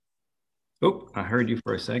Oh, I heard you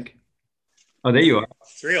for a sec. Oh, there you are.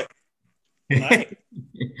 It's real. Hi.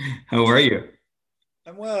 How are you?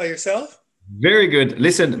 I'm well. Yourself? Very good.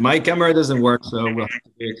 Listen, my camera doesn't work, so we'll have to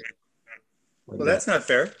do it like Well, that. that's not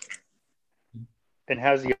fair. And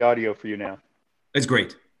how's the audio for you now? It's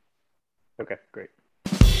great. Okay, great.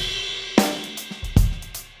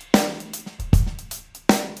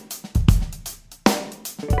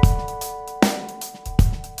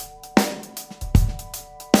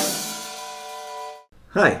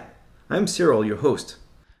 Hi, I'm Cyril, your host,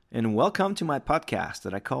 and welcome to my podcast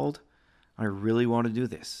that I called I Really Want to Do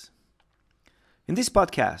This. In this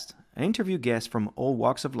podcast, I interview guests from all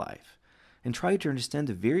walks of life and try to understand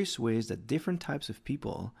the various ways that different types of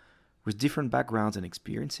people with different backgrounds and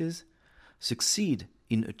experiences succeed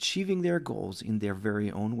in achieving their goals in their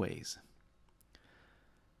very own ways.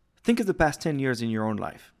 Think of the past 10 years in your own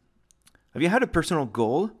life. Have you had a personal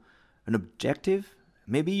goal, an objective,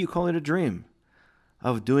 maybe you call it a dream,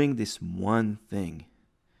 of doing this one thing?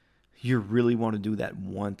 You really want to do that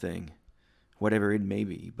one thing, whatever it may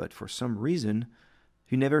be, but for some reason,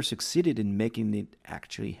 you never succeeded in making it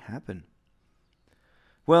actually happen.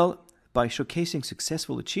 Well, by showcasing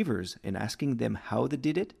successful achievers and asking them how they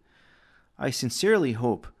did it, I sincerely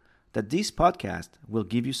hope that this podcast will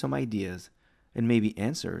give you some ideas and maybe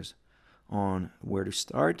answers on where to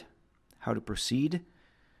start, how to proceed,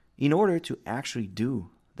 in order to actually do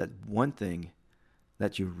that one thing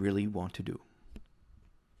that you really want to do.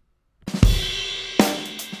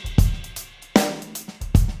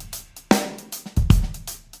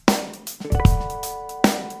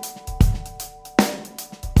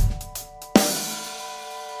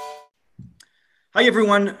 Hi,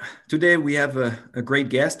 everyone. Today we have a great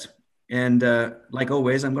guest. And like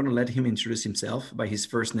always, I'm going to let him introduce himself by his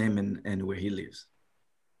first name and where he lives.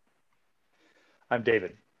 I'm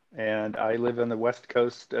David, and I live on the west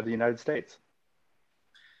coast of the United States.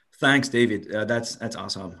 Thanks, David. That's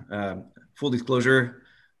awesome. Full disclosure,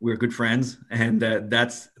 we're good friends, and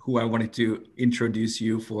that's who I wanted to introduce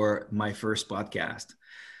you for my first podcast.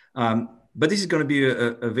 But this is going to be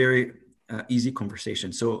a very easy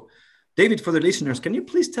conversation. So, David, for the listeners, can you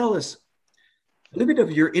please tell us a little bit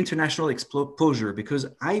of your international exposure? Because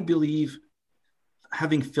I believe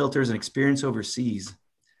having filters and experience overseas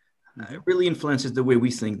really influences the way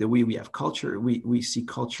we think, the way we have culture, we see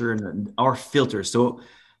culture and our filters. So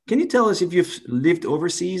can you tell us if you've lived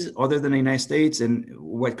overseas other than the United States and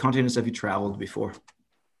what continents have you traveled before?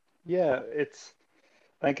 Yeah, I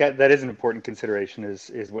think that is an important consideration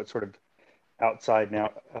is what sort of outside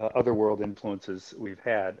now other world influences we've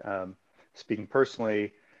had. Speaking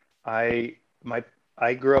personally, I my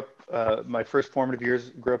I grew up my first formative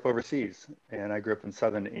years grew up overseas, and I grew up in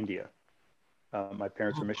southern India. My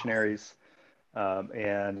parents were missionaries,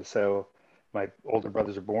 and so my older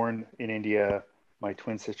brothers are born in India. My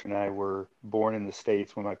twin sister and I were born in the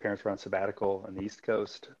States when my parents were on sabbatical on the East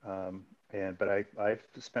Coast. But I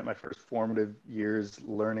spent my first formative years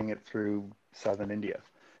learning it through Southern India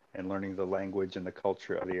and learning the language and the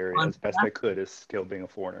culture of the area as best I could as still being a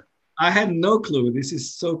foreigner. I had no clue. This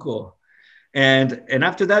is so cool. And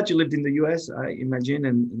after that, you lived in the U.S., I imagine,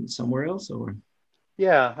 and somewhere else, or?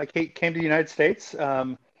 Yeah, I came to the United States.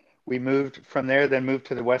 We moved from there, then moved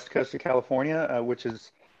to the west coast of California, which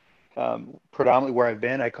is predominantly where I've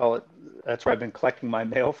been. I call it, that's where I've been collecting my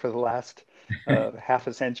mail for the last half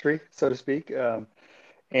a century, so to speak.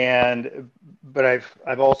 But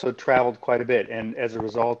I've also traveled quite a bit, and as a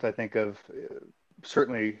result, I think of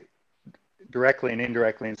certainly directly and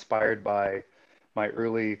indirectly inspired by my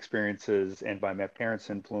early experiences and by my parents'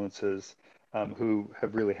 influences, who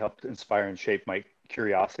have really helped inspire and shape my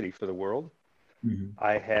curiosity for the world. Mhm.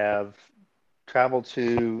 I have traveled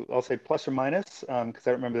to, I'll say plus or minus, because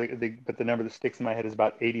I don't remember but the number that sticks in my head is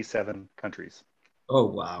about 87 countries. Oh,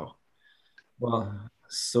 wow. Well,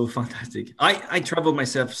 so fantastic. I travel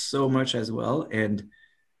myself so much as well, and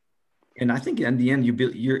I think in the end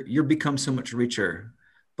you become so much richer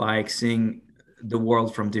by seeing the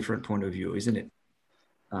world from different point of view, isn't it?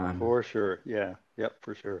 Um, For sure. Yeah. Yep.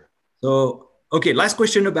 For sure. so okay, last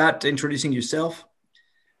question about introducing yourself.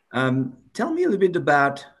 Tell me a little bit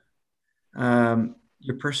about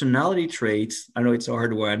your personality traits. I know it's a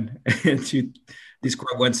hard one to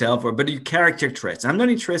describe oneself, but your character traits. I'm not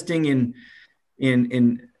interested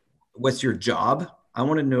in what's your job. I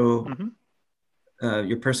want to know Hmm.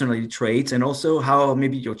 your personality traits and also how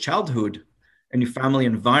maybe your childhood and your family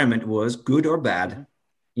environment was good or bad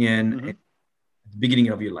Hmm. in Hmm. the beginning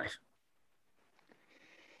of your life.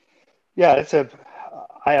 Yeah.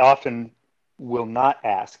 I often will not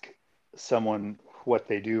ask someone what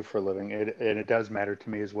they do for a living. And it does matter to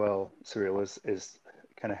me as well, Cyril, is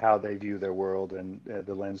kind of how they view their world and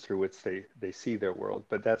the lens through which they see their world.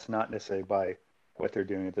 But that's not necessarily by what they're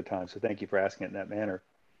doing at the time. So thank you for asking it in that manner.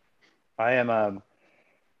 I am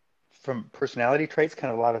from personality traits,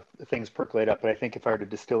 kind of a lot of things percolate up, but I think if I were to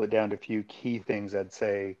distill it down to a few key things, I'd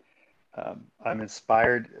say I'm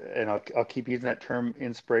inspired, and I'll keep using that term,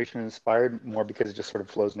 inspiration and inspired, more because it just sort of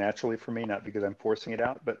flows naturally for me, not because I'm forcing it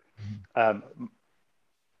out. But um,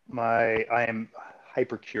 I am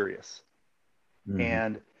hyper curious, Mm-hmm.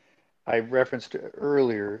 and I referenced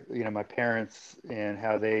earlier, my parents and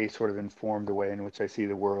how they sort of informed the way in which I see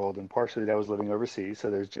the world, and partially that was living overseas, so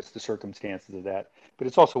there's just the circumstances of that. But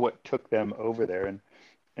it's also what took them over there,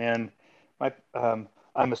 and my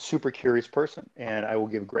I'm a super curious person, and I will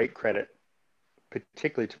give great credit,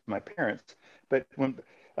 particularly to my parents, but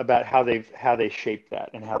about how they shaped that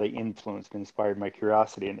and how they influenced and inspired my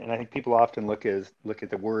curiosity. And I think people often look at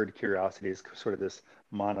the word curiosity as sort of this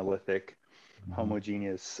monolithic,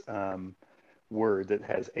 homogeneous word that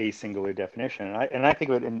has a singular definition. And I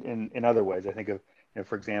think of it in other ways. I think of,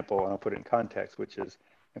 for example, and I'll put it in context, which is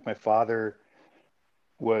if my father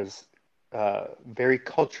was very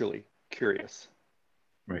culturally curious,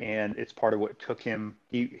 Right. and it's part of what took him.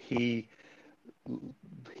 He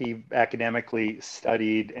academically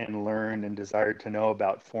studied and learned and desired to know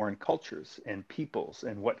about foreign cultures and peoples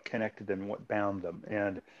and what connected them and what bound them.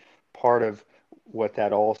 And part of what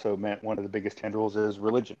that also meant, one of the biggest tendrils, is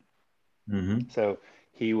religion. Mm-hmm. So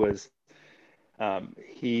he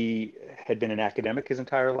had been an academic his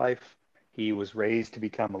entire life. He was raised to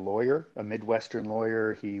become a lawyer, a Midwestern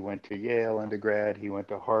lawyer. He went to Yale undergrad. He went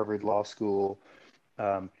to Harvard Law School.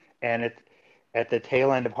 And at the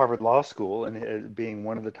tail end of Harvard Law School and being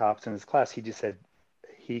one of the tops in his class, he just said,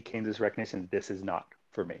 he came to this recognition, this is not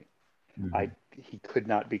for me. Mm-hmm. He could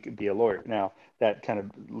not be a lawyer. Now, that kind of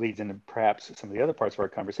leads into perhaps some of the other parts of our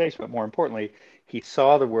conversation, but more importantly, he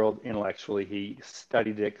saw the world intellectually. He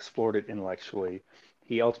studied it, explored it intellectually.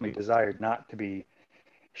 He ultimately desired not to be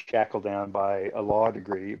shackled down by a law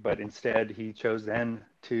degree, but instead he chose then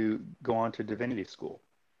to go on to divinity school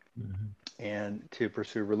Mm-hmm. and to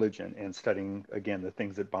pursue religion and studying, again, the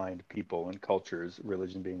things that bind people and cultures,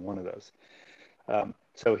 religion being one of those.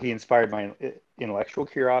 So he inspired my intellectual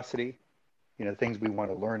curiosity, things we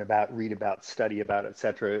want to learn about, read about, study about,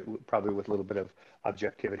 etc., probably with a little bit of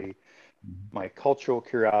objectivity. My cultural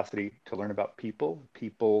curiosity to learn about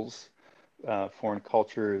peoples, foreign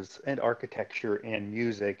cultures, and architecture and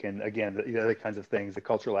music, and again, the other kinds of things, the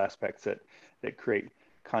cultural aspects that create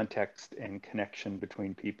context and connection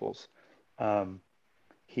between peoples.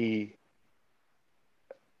 He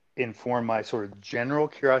informed my sort of general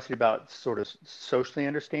curiosity about sort of socially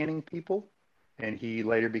understanding people. And he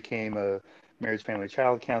later became a marriage, family,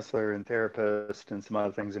 child counselor and therapist and some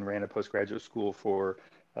other things, and ran a postgraduate school for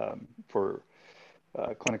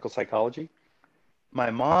clinical psychology.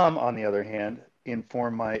 My mom, on the other hand,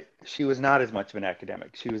 she was not as much of an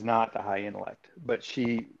academic. She was not the high intellect, but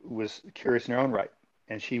she was curious in her own right.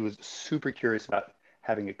 And she was super curious about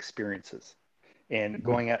having experiences and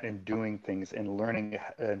going out and doing things and learning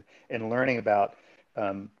about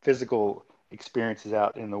physical experiences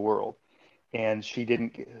out in the world. And she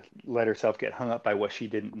didn't let herself get hung up by what she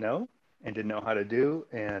didn't know and didn't know how to do.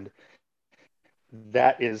 And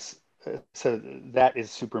that is that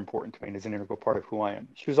is super important to me and is an integral part of who I am.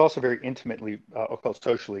 She was also very intimately, I'll call it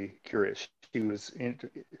socially curious.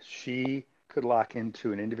 She could lock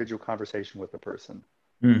into an individual conversation with a person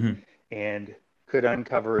Mm-hmm. and could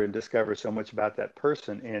uncover and discover so much about that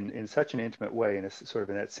person in such an intimate way, in a sort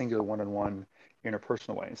of in that singular one-on-one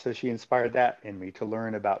interpersonal way. And so she inspired that in me to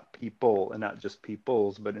learn about people, and not just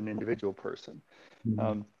peoples, but an individual person.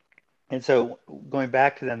 Mm-hmm. And so going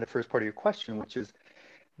back to then the first part of your question, which is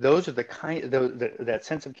those are that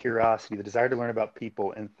sense of curiosity, the desire to learn about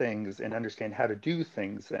people and things and understand how to do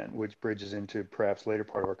things then, which bridges into perhaps later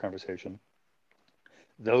part of our conversation.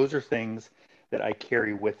 Those are things that I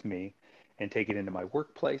carry with me and take it into my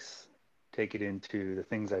workplace, take it into the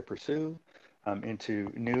things I pursue, into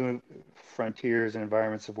new frontiers and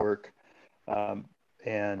environments of work, um,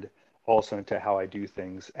 and also into how I do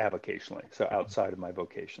things avocationally, so outside of my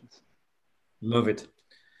vocations. Love it.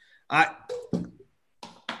 I,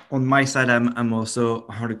 on my side, I'm also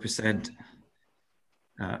 100%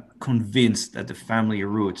 convinced that the family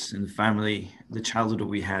roots and the childhood that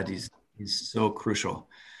we had is so crucial.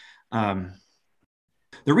 Um,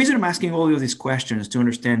 the reason I'm asking all of these questions is to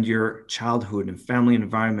understand your childhood and family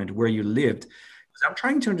environment where you lived, because I'm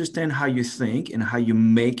trying to understand how you think and how you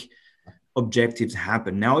make objectives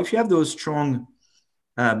happen. Now, if you have those strong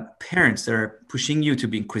parents that are pushing you to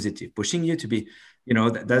be inquisitive, pushing you to be,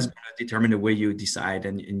 that's going to determine the way you decide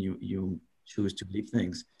and you choose to leave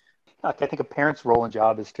things. I think a parent's role and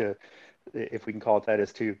job is to, if we can call it that,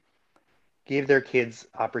 is to give their kids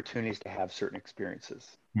opportunities to have certain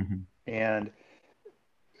experiences Mm-hmm. and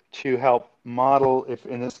to help model, if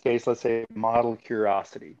in this case, let's say model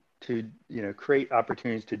curiosity, to create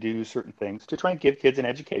opportunities to do certain things, to try and give kids an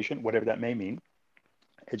education, whatever that may mean.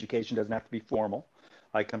 Education doesn't have to be formal.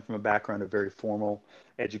 I come from a background of very formal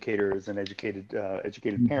educators and educated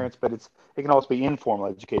Mm-hmm. parents, but it can also be informal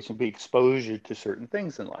education, be exposure to certain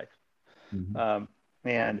things in life. Mm-hmm.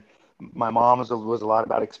 And my mom was a lot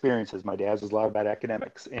about experiences. My dad's was a lot about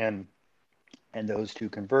academics, and those two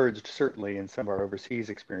converged certainly in some of our overseas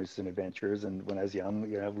experiences and adventures. And when I was young,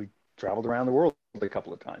 we traveled around the world a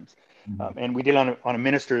couple of times, Mm-hmm. and we did on a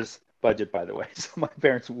minister's budget, by the way. So my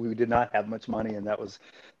parents, we did not have much money, and that was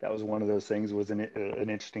one of those things. Was an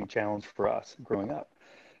interesting challenge for us growing up.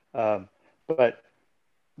 But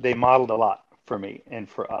they modeled a lot for me and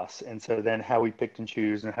for us. And so then how we picked and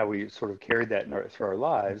choose and how we sort of carried that through our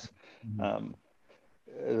lives, um,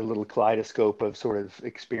 a little kaleidoscope of sort of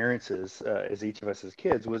experiences as each of us as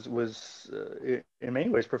kids was in many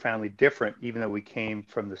ways profoundly different, even though we came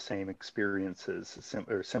from the same experiences,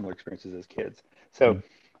 or similar experiences as kids. So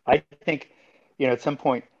I think, at some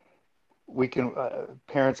point we can,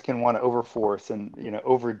 parents can want to overforce and,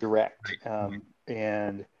 over direct,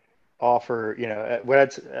 and offer,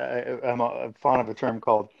 I'm fond of a term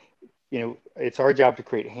called, it's our job to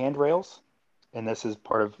create handrails. And this is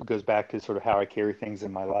goes back to sort of how I carry things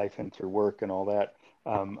in my life and through work and all that.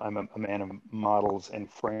 I'm a man of models and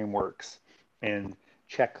frameworks and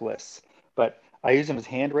checklists, but I use them as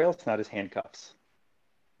handrails, not as handcuffs.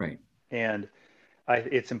 Right. And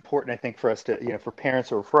it's important, I think, for us to, for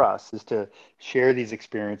parents or for us, is to share these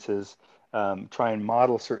experiences, try and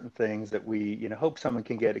model certain things that we, hope someone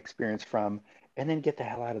can get experience from, and then get the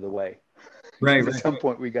hell out of the way. Right. Because at some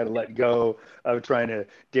point we got to let go of trying to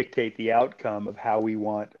dictate the outcome of how we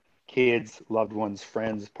want kids, loved ones,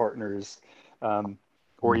 friends, partners,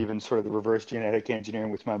 or even sort of the reverse genetic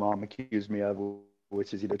engineering, which my mom accused me of,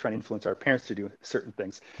 which is trying to influence our parents to do certain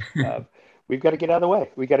things. We've got to get out of the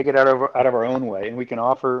way. We got to get out of our own way, and we can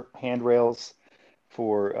offer handrails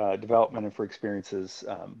for development and for experiences,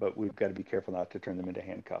 but we've got to be careful not to turn them into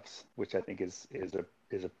handcuffs, which I think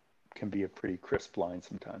can be a pretty crisp line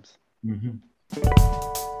sometimes. Mm-hmm.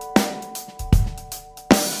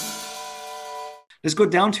 Let's go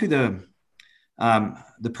down to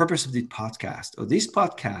the purpose of the podcast. Or this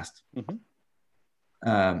podcast,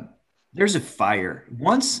 there's a fire.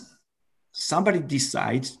 Once somebody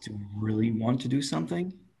decides to really want to do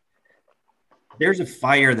something, there's a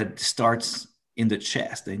fire that starts in the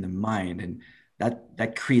chest, in the mind, and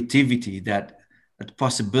that creativity, that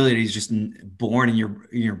possibility is just born in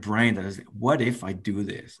your brain. That is, what if I do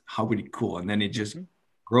this? How would it cool? And then it just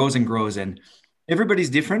grows and grows. And everybody's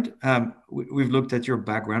different. We've looked at your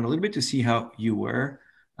background a little bit to see how you were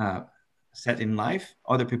set in life.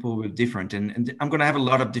 Other people were different, and I'm going to have a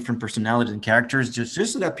lot of different personalities and characters,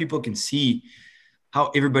 just so that people can see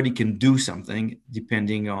how everybody can do something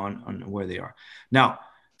depending on where they are. Now,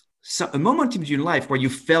 so a moment in your life where you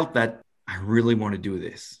felt that I really want to do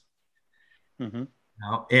this. Mm-hmm.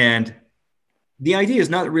 Now, and the idea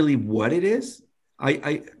is not really what it is.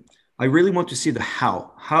 I really want to see the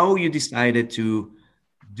how you decided to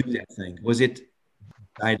do that thing. Was it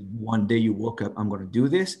one day you woke up, I'm going to do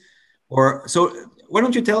this? Or so why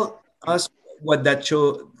don't you tell us what that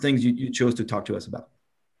things you chose to talk to us about?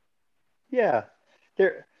 Yeah,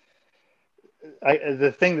 the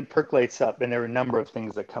thing that percolates up, and there are a number of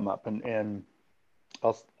things that come up, and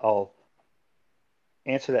I'll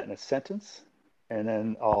answer that in a sentence, and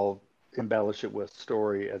then I'll embellish it with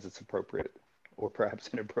story as it's appropriate, or perhaps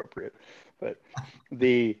inappropriate. But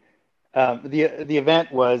the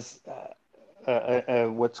event was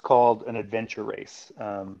what's called an adventure race,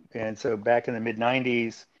 and so back in the mid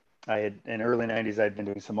 '90s, in early '90s, I'd been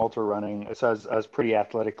doing some ultra running, so I was pretty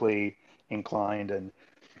athletically inclined, and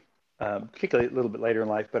particularly a little bit later in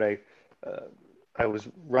life, but I was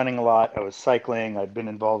running a lot. I was cycling. I'd been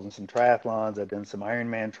involved in some triathlons. I'd done some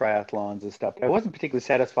Ironman triathlons and stuff. But I wasn't particularly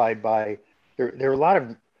satisfied by there. There were a lot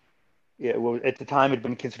of well, at the time, it had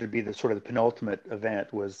been considered to be the sort of the penultimate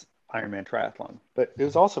event was Ironman triathlon, but it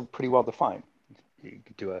was also pretty well defined. You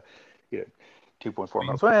could do a 2.4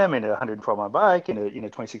 mile swim and a 112 mile bike and a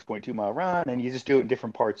 26.2 mile run, and you just do it in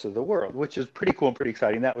different parts of the world, which is pretty cool and pretty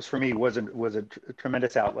exciting. That was for me was a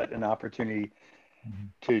tremendous outlet, an opportunity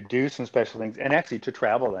to do some special things and actually to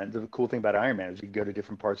travel. And the cool thing about Ironman is you could go to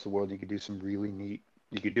different parts of the world and you could do some really neat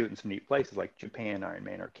You could do it in some neat places like Japan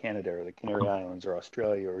Ironman, or Canada, or the Canary Islands, or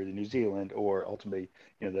Australia, or the New Zealand, or ultimately,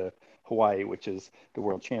 the Hawaii, which is the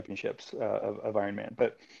World Championships of Ironman.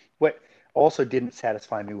 But what also didn't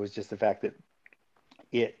satisfy me was just the fact that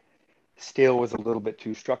it still was a little bit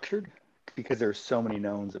too structured, because there's so many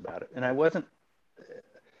knowns about it, and I wasn't.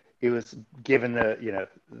 It was given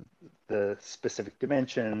the specific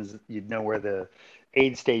dimensions, you'd know where the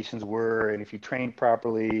aid stations were, and if you trained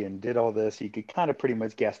properly and did all this, you could kind of pretty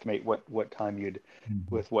much guesstimate what time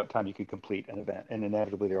you could complete an event. And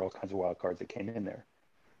inevitably, there are all kinds of wild cards that came in there.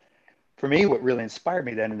 For me, what really inspired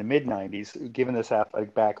me then in the mid '90s, given this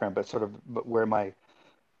athletic background, but where my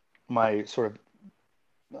sort of,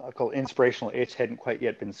 I'll call it, inspirational itch hadn't quite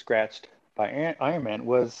yet been scratched by Ironman,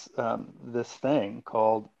 was this thing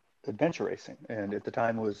called adventure racing. And at the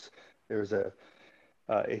time there was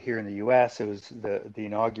here in the U.S., it was the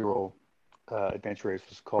inaugural adventure race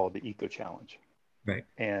was called the Eco Challenge. Right.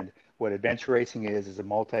 And what adventure racing is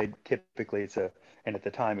typically and at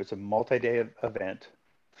the time it's a multi-day event.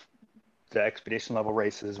 The expedition level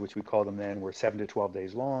races, which we called them then, were 7 to 12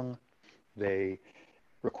 days long. They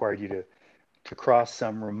required you to cross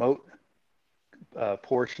some remote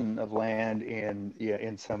portion of land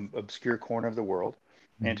in some obscure corner of the world,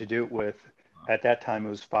 and to do it with, at that time, it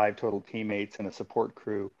was 5 total teammates and a support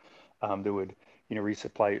crew that would,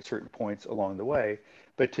 resupply at certain points along the way.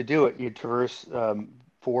 But to do it, you'd traverse 400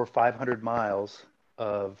 or 500 miles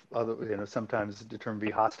of other, sometimes determined to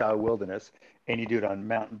be hostile wilderness, and you do it on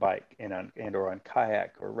mountain bike or on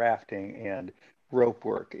kayak or rafting and rope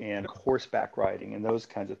work and horseback riding and those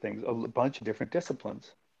kinds of things. A bunch of different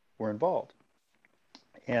disciplines were involved,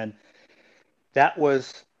 and that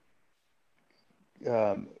was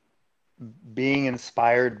being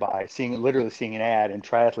inspired by literally seeing an ad in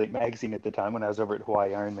Triathlete magazine at the time when I was over at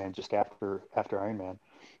Hawaii Ironman just after Ironman.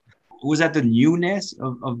 Was that the newness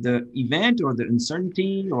of the event, or the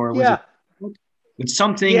uncertainty, or was it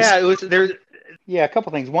some things? Yeah, it was there's a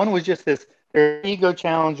couple things. One was just this, there's an ego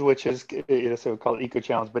challenge, which is so called Eco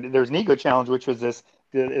Challenge, but there's an ego challenge, which was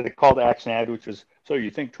the call to action ad, which was, so you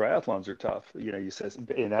think triathlons are tough? You said,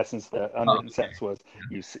 in essence, the unwritten sentence was,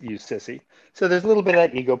 you sissy. So there's a little bit of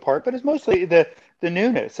that ego part, but it's mostly the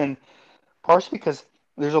newness, and partially because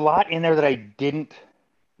there's a lot in there that I didn't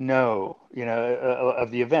know, of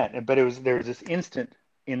the event, but there was this instant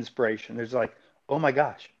inspiration. There's like, oh my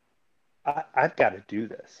gosh, I've got to do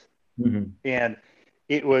this. And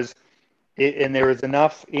and there was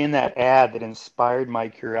enough in that ad that inspired my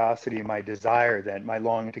curiosity and my desire, then my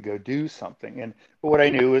longing to go do something. But what I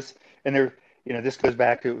knew was, and this goes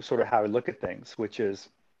back to sort of how I look at things, which is,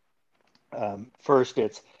 first,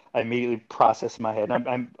 I immediately process in my head.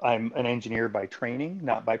 I'm an engineer by training,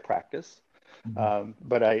 not by practice.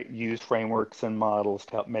 But I use frameworks and models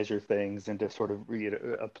to help measure things and to sort of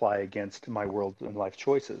apply against my world and life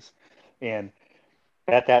choices. And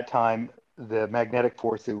at that time, the magnetic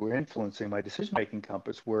force that were influencing my decision-making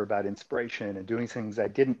compass were about inspiration and doing things I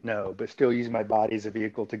didn't know, but still using my body as a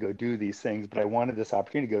vehicle to go do these things. But I wanted this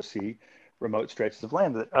opportunity to go see remote stretches of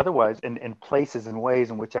land that otherwise, and places and ways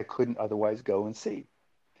in which I couldn't otherwise go and see.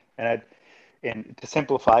 And to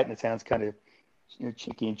simplify it, and it sounds kind of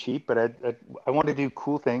cheeky and cheap, but I want to do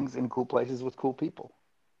cool things in cool places with cool people.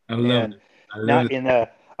 I love it.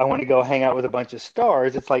 I want to go hang out with a bunch of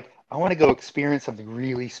stars. It's like, I want to go experience something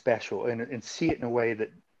really special and see it in a way that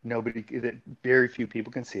very few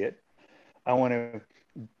people can see it. I want to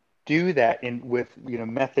do that with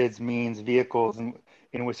methods, means, vehicles,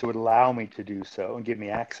 in which it would allow me to do so and give me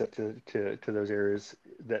access to those areas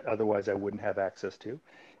that otherwise I wouldn't have access to,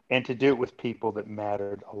 and to do it with people that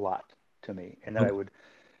mattered a lot to me, and that I would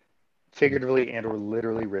figuratively and or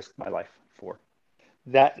literally risk my life for.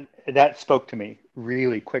 That spoke to me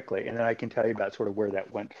really quickly, and then I can tell you about sort of where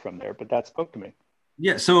that went from there, but that spoke to me.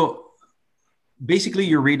 Yeah, so basically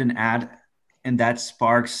you read an ad and that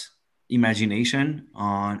sparks imagination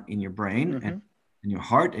in your brain and in your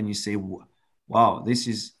heart, and you say, wow, this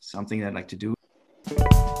is something I'd like to do.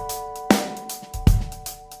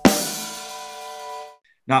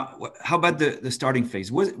 Now, how about the starting phase?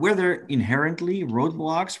 Were there inherently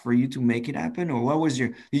roadblocks for you to make it happen? Or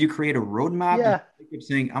did you create a roadmap? Yeah. You kept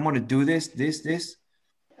saying, I'm going to do this.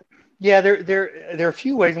 Yeah, there are a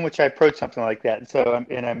few ways in which I approach something like that. So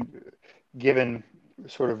I'm given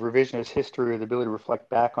sort of revisionist history or the ability to reflect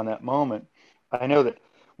back on that moment. I know that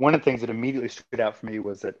one of the things that immediately stood out for me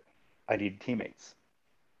was that I needed teammates.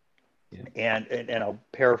 Yeah. And I'll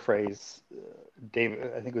paraphrase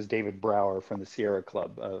David, I think it was David Brower from the Sierra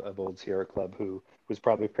Club, of old Sierra Club, who was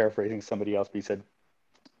probably paraphrasing somebody else, but he said,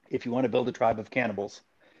 if you want to build a tribe of cannibals,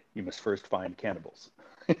 you must first find cannibals.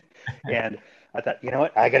 And I thought, you know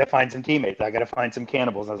what, I got to find some teammates. I got to find some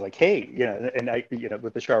cannibals. I was like, hey, and I,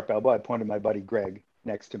 with the sharp elbow, I pointed my buddy Greg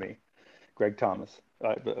next to me, Greg Thomas.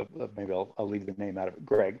 Maybe I'll leave the name out of it,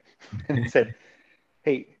 Greg, and I said,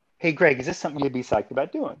 hey, Greg, is this something you'd be psyched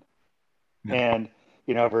about doing? Yeah. And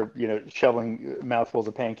over shoveling mouthfuls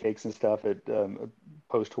of pancakes and stuff at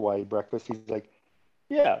post Hawaii breakfast, he's like,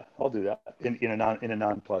 yeah, I'll do that in a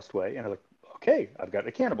nonplussed way. And I'm like, okay, I've got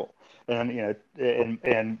a cannibal. And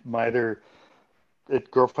and my other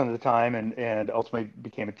girlfriend at the time and ultimately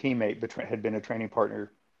became a teammate, but had been a training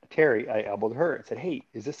partner, Terry. I elbowed her and said, hey,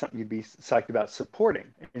 is this something you'd be psyched about supporting?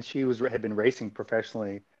 And she had been racing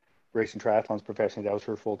triathlons professionally. That was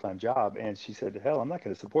her full-time job. And she said, hell, I'm not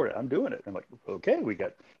going to support it. I'm doing it. I'm like, okay, we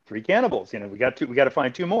got 3 cannibals. We got to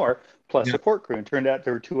find 2 more plus support crew. And turned out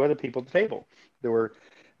there were 2 other people at the table.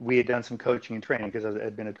 We had done some coaching and training because I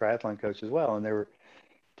had been a triathlon coach as well. And there were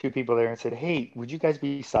 2 people there and said, hey, would you guys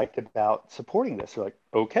be psyched about supporting this? They're like,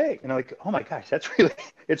 okay. And I'm like, oh my gosh,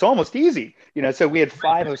 it's almost easy. So we had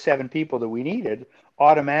 5 or 7 people that we needed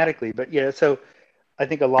automatically. But so I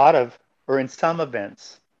think or in some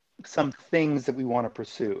events, some things that we want to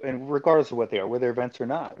pursue, and regardless of what they are, whether events or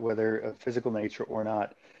not, whether of physical nature or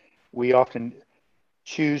not, we often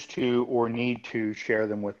choose to or need to share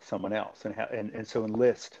them with someone else, and so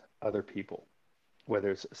enlist other people,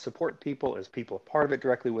 whether it's support people as people a part of it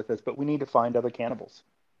directly with us, but we need to find other cannibals.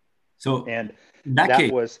 So and in that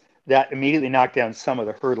case, that immediately knocked down some of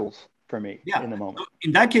the hurdles for me in the moment. So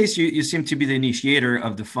in that case, you seem to be the initiator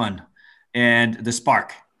of the fun and the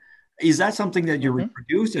spark. Is that something that you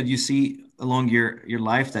reproduce, that you see along your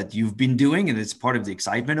life that you've been doing, and it's part of the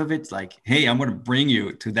excitement of it? Like, hey, I'm going to bring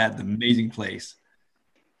you to that amazing place.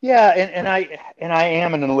 Yeah, and I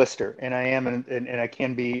am an enlister, and I am and I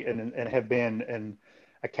can be and have been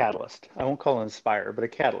a catalyst. I won't call it an inspire, but a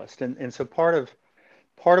catalyst. And so part of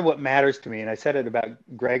what matters to me, and I said it about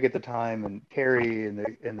Greg at the time, and Terry, and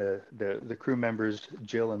the crew members,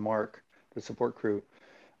 Jill and Mark, the support crew.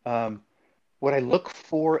 What I look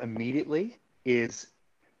for immediately is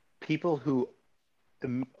people who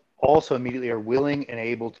also immediately are willing and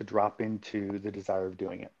able to drop into the desire of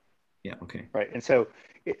doing it. Yeah. Okay. Right. And so,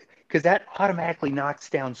 because that automatically knocks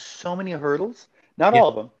down so many hurdles, not all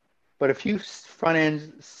of them, but a few front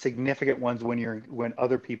end significant ones when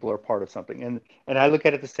other people are part of something. And I look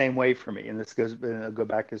at it the same way for me. And this I'll go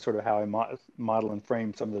back to sort of how I model and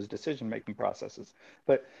frame some of those decision making processes.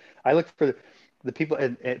 But I look for the people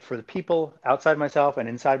and for the people outside myself and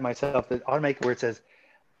inside myself that automatically where it says,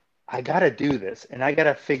 I got to do this and I got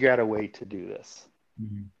to figure out a way to do this.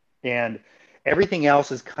 Mm-hmm. And everything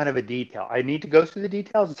else is kind of a detail. I need to go through the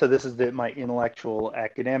details. And so this is my intellectual,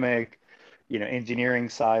 academic, engineering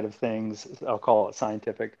side of things. I'll call it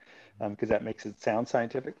scientific because that makes it sound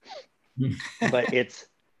scientific. But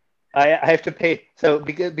I have to pay. So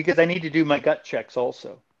because I need to do my gut checks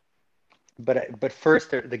also. But first,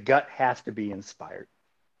 the gut has to be inspired.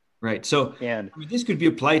 Right. So this could be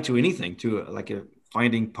applied to anything, to like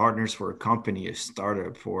finding partners for a company, a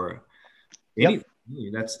startup, for anything.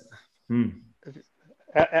 Yep. That's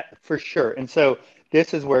for sure. And so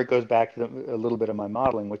this is where it goes back to a little bit of my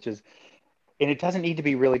modeling, which is, and it doesn't need to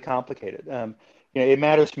be really complicated. It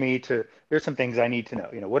matters to me there's some things I need to know.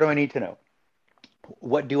 What do I need to know?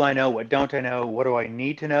 What do I know? What don't I know? What do I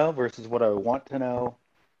need to know versus what I want to know?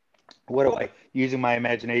 What do I, using my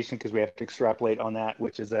imagination, because we have to extrapolate on that,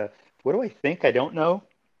 which is what do I think I don't know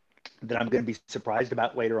that I'm going to be surprised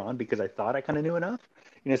about later on because I thought I kind of knew enough?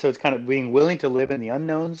 So it's kind of being willing to live in the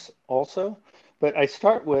unknowns also. But I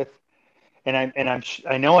start with,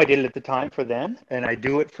 I know I did it at the time for then, and I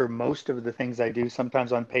do it for most of the things I do,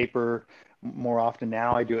 sometimes on paper, more often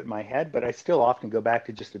now I do it in my head, but I still often go back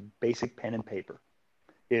to just a basic pen and paper,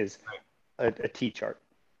 is a T-chart.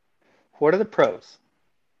 What are the pros?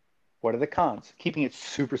 What are the cons? Keeping it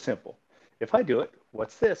super simple. If I do it,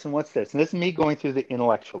 what's this and what's this? And this is me going through the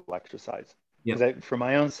intellectual exercise. Because for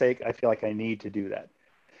my own sake, I feel like I need to do that.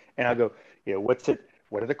 And I'll go, what's it?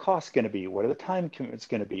 What are the costs going to be? What are the time commitments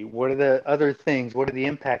going to be? What are the other things? What are the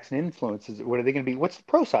impacts and influences? What are they going to be? What's the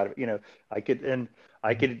pro side of it? I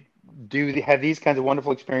could have these kinds of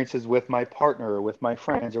wonderful experiences with my partner or with my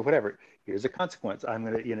friends or whatever. Here's a consequence. I'm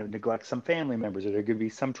going to, neglect some family members, or there could be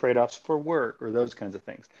some trade-offs for work or those kinds of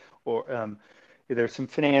things. Or there's some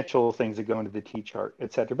financial things that go into the T-chart,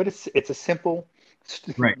 et cetera. But it's a simple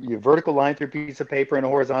vertical line through a piece of paper and a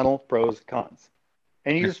horizontal pros, cons.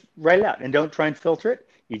 And you just write it out and don't try and filter it.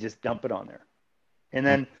 You just dump it on there. And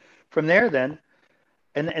then from there,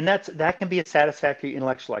 and that can be a satisfactory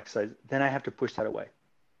intellectual exercise. Then I have to push that away.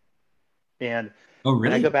 And, oh, really?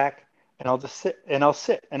 And I go back and I'll just sit and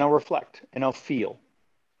I'll reflect and I'll feel.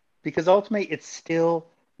 because ultimately it still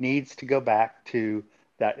needs to go back to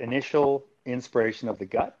that initial inspiration of the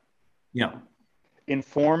gut, Yeah.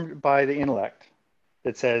 informed by the intellect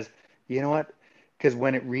that says, you know what? Because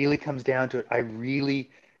when it really comes down to it, I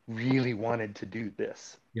really, really wanted to do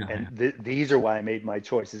this. Yeah. And Yeah. these are why I made my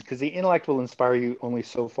choices. Because the intellect will inspire you only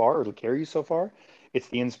so far, or it'll carry you so far. It's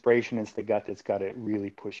the inspiration, it's the gut that's got to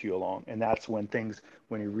really push you along. And that's when things,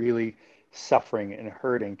 when you're really suffering and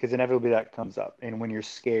hurting, because inevitably that comes up. And when you're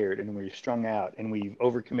scared and when you're strung out and when you've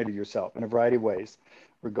overcommitted yourself in a variety of ways,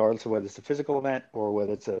 regardless of whether it's a physical event or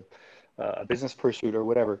whether it's a business pursuit or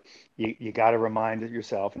whatever, you got to remind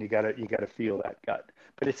yourself and you got to feel that gut.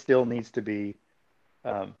 But it still needs to be,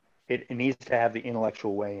 um, it needs to have the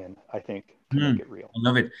intellectual weigh in, I think, to Hmm. make it real. I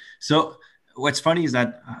love it. So what's funny is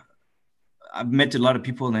that I've met a lot of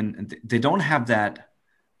people and they don't have that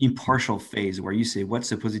impartial phase where you say what's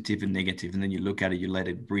the positive and negative, and then you look at it, you let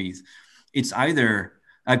it breathe. It's either,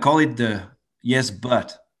 I call it the yes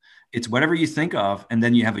but. It's whatever you think of, and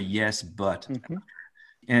then you have a yes but, Mm-hmm.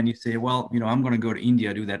 and you say, well, I'm going to go to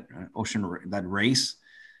India, do that that race.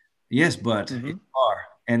 Yes, but Mm-hmm. it's far.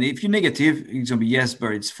 And if you're negative, it's going to be yes,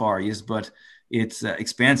 but it's far. Yes, but it's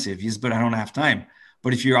expensive. Yes, but I don't have time.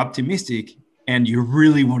 But if you're optimistic and you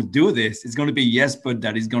really want to do this, it's going to be yes, but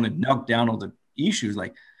that is going to knock down all the issues.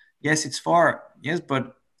 Like, yes, it's far. Yes,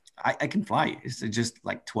 but I can fly. It's just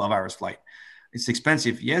like 12 hours flight. It's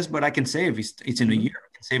expensive. Yes, but I can save. It's in a Mm-hmm. year. I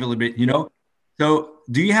can save a little bit. So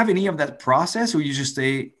do you have any of that process, or you just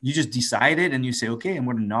decide it and you say, okay, I'm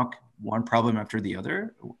going to knock one problem after the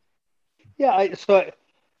other? Yeah,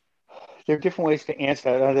 there are different ways to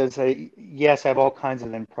answer that. Other than say, yes, I have all kinds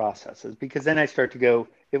of then processes because then I start to go,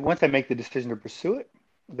 once I make the decision to pursue it,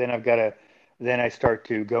 then then I start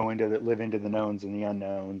to go into live into the knowns and the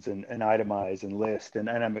unknowns and itemize and list. And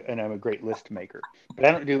I'm a great list maker, but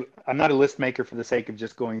I'm not a list maker for the sake of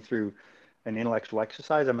just going through an intellectual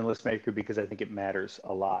exercise. I'm a list maker because I think it matters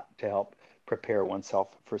a lot to help prepare oneself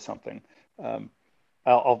for something. Um,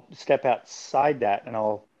 I'll step outside that and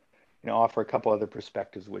I'll offer a couple other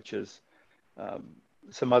perspectives, which is um,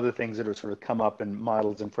 some other things that are sort of come up in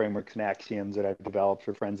models and frameworks and axioms that I've developed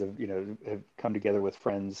for friends have come together with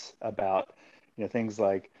friends about things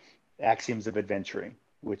like axioms of adventuring,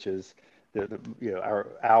 which is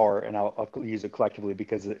our and I'll use it collectively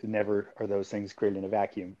because it never are those things created in a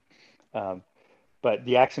vacuum. Um, but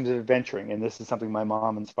the axioms of adventuring, and this is something my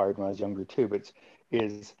mom inspired when I was younger too. But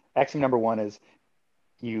is axiom number one is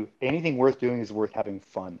anything worth doing is worth having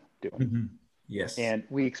fun doing. Mhm. Yes. And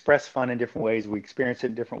we express fun in different ways. We experience it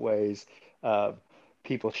in different ways. Uh,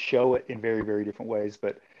 People show it in very, very different ways.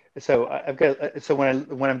 But so I've got so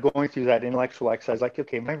when I'm going through that intellectual exercise, like,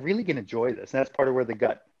 okay, am I really going to enjoy this? And that's part of where the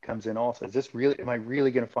gut comes in. Also, is this really? Am I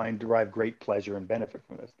really going to derive great pleasure and benefit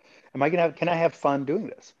from this? Am I going to have? Can I have fun doing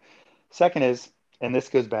this? Second is, and this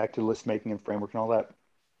goes back to list making and framework and all that.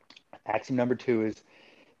 Axiom number two is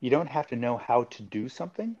you don't have to know how to do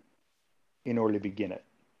something in order to begin it.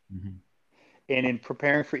 Mhm. And in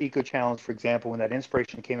preparing for Eco Challenge, for example, when that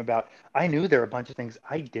inspiration came about, I knew there were a bunch of things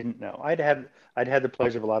I didn't know. I'd had the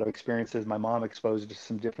pleasure of a lot of experiences. My mom exposed us to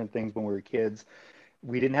some different things when we were kids.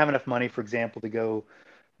 We didn't have enough money, for example, to go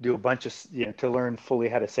do a bunch of, to learn fully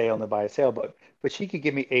how to sail and to buy a sailboat. But she could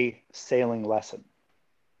give me a sailing lesson,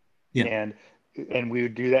 Yeah. and we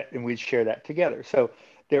would do that and we'd share that together. So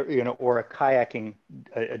there, or a kayaking,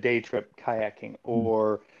 a day trip kayaking, Mm.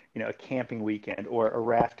 or a camping weekend or a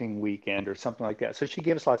rafting weekend or something like that. So she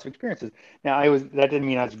gave us lots of experiences. Now that didn't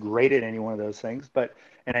mean I was great at any one of those things, but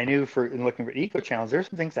and I knew in looking for Eco Challenge, there's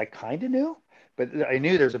some things I kind of knew, but I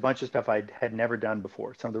knew there's a bunch of stuff I had never done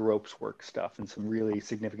before. Some of the ropes work stuff and some really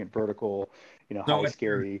significant vertical, So high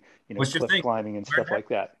scary, what's your cliff thing? climbing and stuff like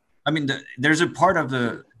that. I mean, there's a part of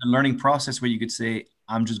the learning process where you could say,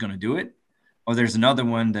 I'm just going to do it. Or there's another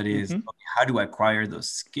one that is, Hmm. okay, how do I acquire those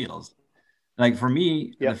skills? Like for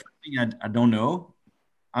me, the Yep. first thing I don't know,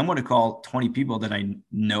 I'm going to call 20 people that I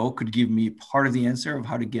know could give me part of the answer of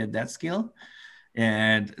how to get that skill.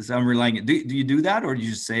 And so I'm relying. Do you do that, or do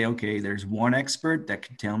you just say, okay, there's one expert that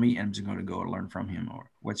can tell me, and I'm just going to go learn from him?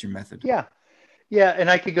 Or what's your method? Yeah. Yeah, and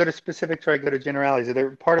I could go to specifics or I go to generalities.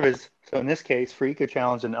 There, part of it is, so in this case, for Eco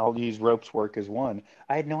Challenge, and I'll use ropes work as one.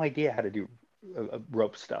 I had no idea how to do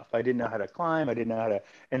rope stuff. I didn't know how to climb. I didn't know how to,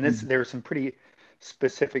 and Mm. there were some pretty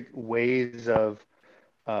specific ways of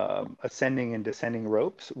ascending and descending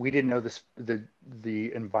ropes. We didn't know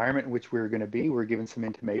the environment in which we were going to be. We were given some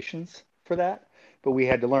intimations for that, but we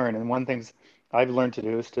had to learn. And one of the things I've learned to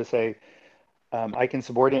do is to say, I can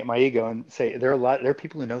subordinate my ego and say there are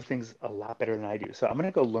people who know things a lot better than I do. So I'm going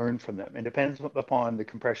to go learn from them. And depends upon the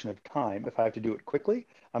compression of time. If I have to do it quickly,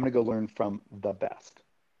 I'm going to go learn from the best.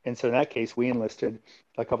 And so in that case, we enlisted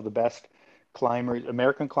a couple of the best climbers,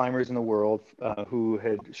 American climbers in the world, who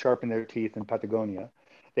had sharpened their teeth in Patagonia.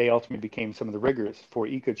 They ultimately became some of the riggers for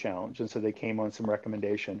Eco Challenge, and so they came on some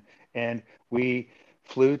recommendation. And we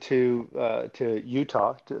flew to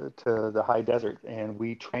Utah, to the high desert, and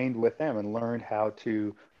we trained with them and learned how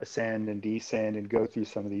to ascend and descend and go through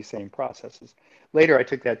some of these same processes. Later, I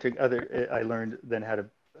took that to other. I learned then how to.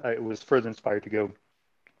 I was further inspired to go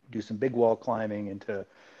do some big wall climbing and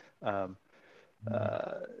um,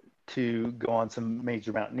 uh, to go on some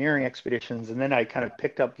major mountaineering expeditions. And then I kind of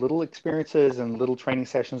picked up little experiences and little training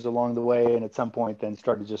sessions along the way. And at some point, then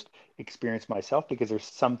started to just experience myself, because there's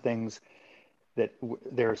some things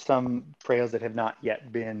there are some trails that have not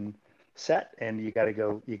yet been set, and you got to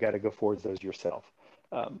go forge those yourself.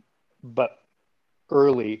 But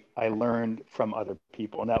early, I learned from other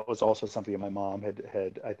people, and that was also something that my mom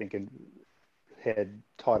had I think had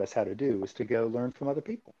taught us how to do, was to go learn from other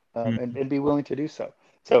people, and be willing to do so.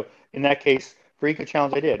 So in that case, for Eco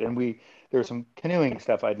Challenge, I did, and there was some canoeing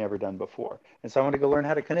stuff I'd never done before, and so I wanted to go learn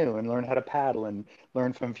how to canoe and learn how to paddle and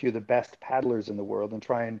learn from a few of the best paddlers in the world and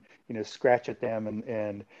try and scratch at them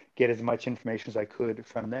and get as much information as I could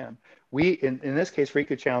from them. In this case, for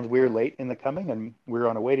Eco Challenge, we were late in the coming, and we were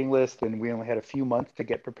on a waiting list, and we only had a few months to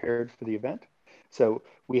get prepared for the event, so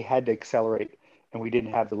we had to accelerate, and we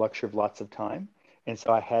didn't have the luxury of lots of time. And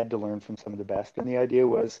so I had to learn from some of the best. And the idea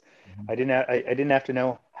was I didn't have to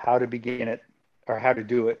know how to begin it or how to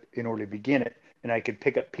do it in order to begin it. And I could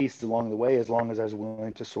pick up pieces along the way, as long as I was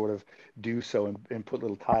willing to sort of do so and put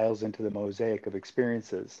little tiles into the mosaic of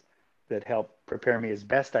experiences that helped prepare me as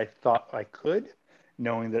best I thought I could,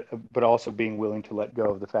 knowing that, but also being willing to let go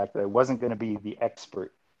of the fact that I wasn't going to be the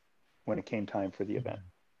expert when it came time for the event.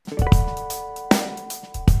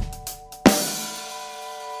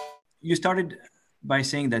 You started by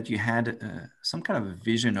saying that you had some kind of a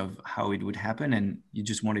vision of how it would happen, and you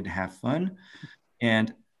just wanted to have fun.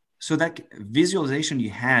 And so that visualization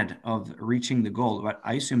you had of reaching the goal, but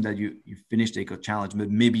I assume that you finished the Eco Challenge,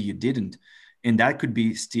 but maybe you didn't. And that could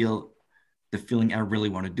be still the feeling, I really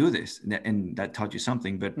want to do this. And that taught you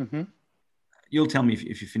something, but you'll tell me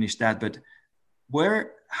if you finished that. But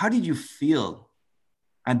how did you feel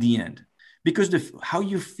at the end? Because how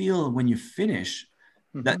you feel when you finish,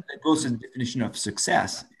 that goes to the definition of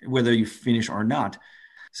success, whether you finish or not.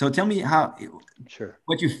 So tell me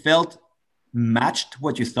what you felt matched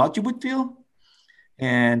what you thought you would feel,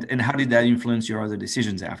 and how did that influence your other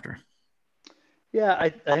decisions after? Yeah, I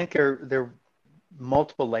think there are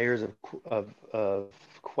multiple layers of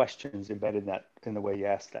questions embedded in the way you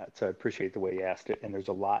asked that. So I appreciate the way you asked it, and there's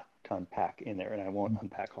a lot to unpack in there, and I won't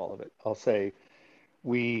unpack all of it. I'll say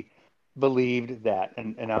we believed that,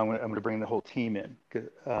 and I'm going to bring the whole team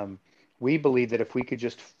in. We believed that if we could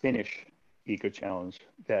just finish Eco Challenge,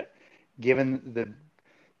 that given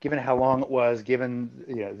how long it was, given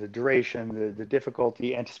the duration, the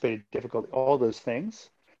difficulty, anticipated difficulty, all those things,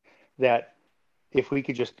 that if we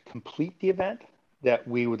could just complete the event, that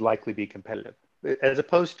we would likely be competitive. As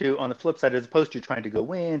opposed to, on the flip side, as opposed to trying to go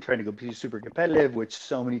win, trying to go be super competitive, which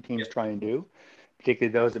so many teams try and do,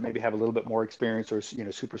 particularly those that maybe have a little bit more experience or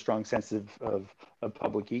super strong sense of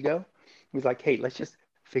public ego. It was like, hey, let's just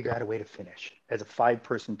figure out a way to finish as a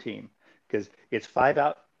 5-person team, because it's 5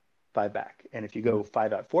 out, 5 back. And if you go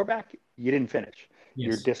 5 out, 4 back, you didn't finish. Yes.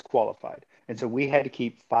 You're disqualified. And so we had to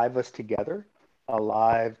keep 5 of us together,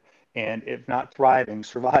 alive, and if not thriving,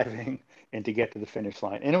 surviving, and to get to the finish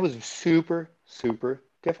line. And it was super, super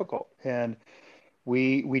difficult. And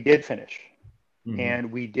we did finish.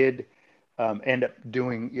 And we did end up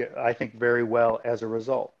doing, I think, very well as a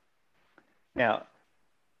result. Now,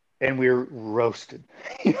 and we were roasted.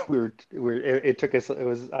 It took us,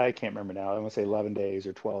 I can't remember now, I want to say 11 days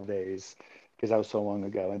or 12 days, because that was so long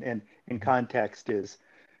ago. And in context is,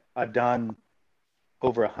 I've done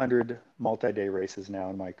over 100 multi-day races now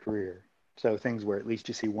in my career. So things where at least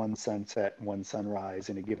you see one sunset and one sunrise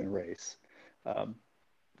in a given race.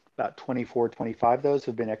 About 24, 25 of those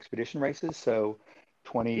have been expedition races. So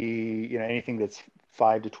 20, anything that's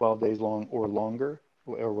 5 to 12 days long or longer,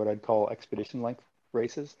 or what I'd call expedition length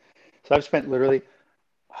races. So I've spent literally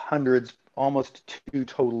hundreds, almost 2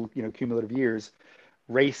 total, cumulative years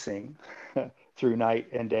racing through night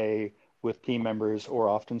and day with team members, or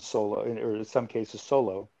often solo, or in some cases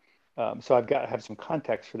solo. So I've got to have some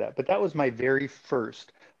context for that. But that was my very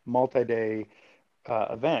first multi-day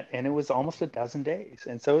event, and it was almost a dozen days.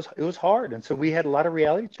 And so it was hard. And so we had a lot of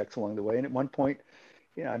reality checks along the way. And at one point,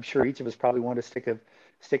 I'm sure each of us probably wanted to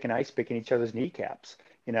stick an ice pick in each other's kneecaps,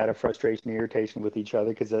 out of frustration and irritation with each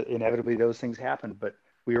other, because inevitably those things happen. But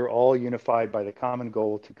We were all unified by the common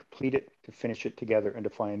goal to complete it, to finish it together, and to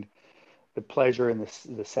find the pleasure and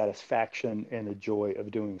the satisfaction and the joy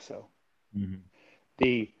of doing so. Mhm.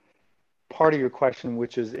 The part of your question,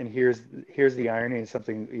 which is, and here's the irony, and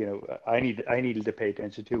something I needed to pay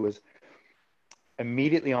attention to, was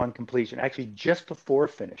immediately on completion, actually just before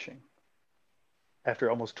finishing, after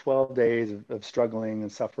almost 12 days of struggling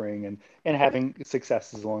and suffering and having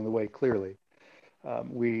successes along the way, clearly,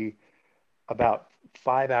 we about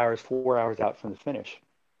 5 hours, 4 hours out from the finish,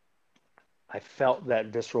 I felt that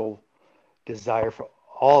visceral desire, for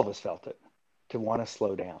all of us felt it, to want to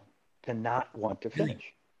slow down, to not want to Really?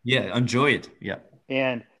 finish. Yeah, enjoy it. Yeah.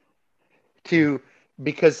 And to,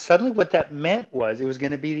 because suddenly what that meant was it was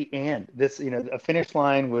going to be the end. This, a finish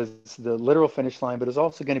line was the literal finish line, but it was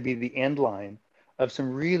also going to be the end line of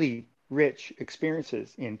some really rich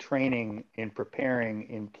experiences in training, in preparing,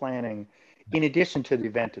 in planning, in addition to the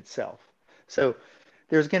event itself. So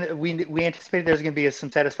we anticipated there's going to be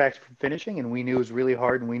some satisfaction from finishing, and we knew it was really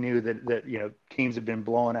hard, and we knew that teams have been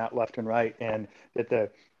blowing out left and right, and that the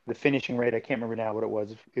finishing rate, I can't remember now what it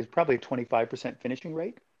was, is probably a 25% finishing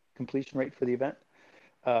rate, completion rate for the event.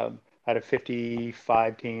 Out of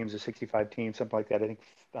 55 teams or 65 teams, something like that. I think,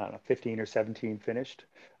 I don't know, 15 or 17 finished.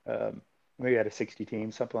 Maybe out of 60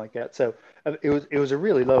 teams, something like that. So it was a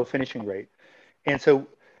really low finishing rate. And so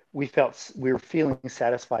we were feeling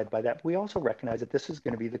satisfied by that. But we also recognized that this is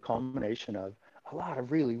going to be the culmination of a lot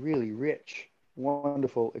of really, really rich,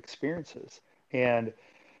 wonderful experiences, and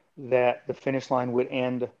that the finish line would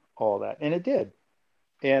end all that. And it did.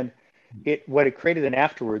 And what it created then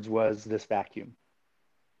afterwards was this vacuum.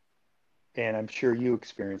 And I'm sure you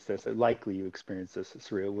experienced this, or likely you experienced this,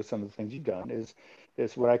 Surreal, with some of the things you've done, is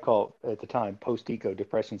what I call at the time post-eco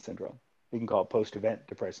depression syndrome. You can call it post-event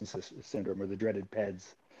depression syndrome, or the dreaded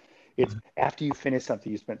PEDS. It's after you finish something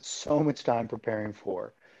you spent so much time preparing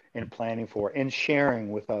for and planning for and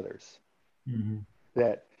sharing with others, Mhm.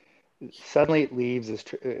 that suddenly it leaves us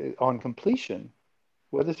on completion,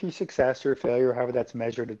 whether through success or failure, or however that's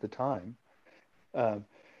measured at the time.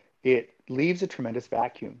 It leaves a tremendous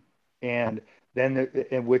vacuum, and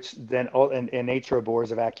and nature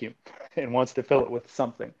abhors a vacuum and wants to fill it with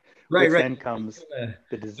something, Right, which right. then comes A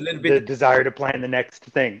little the bit desire to plan the next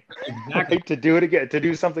thing, exactly. right? To do it again, to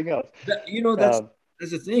do something else. That's Um,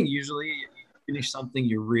 that's the thing. Usually, you finish something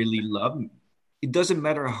you really love. It doesn't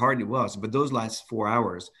matter how hard it was, but those last 4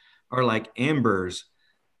 hours are like embers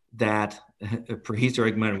that a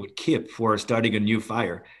prehistoric man would keep for starting a new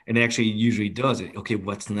fire, and it actually usually does it. Okay,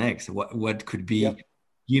 what's next? What could be yep.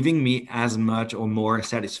 giving me as much or more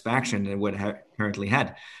satisfaction than what I currently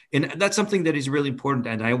had? And that's something that is really important.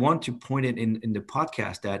 And I want to point it in the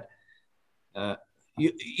podcast that uh,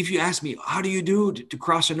 if you ask me, how do you do to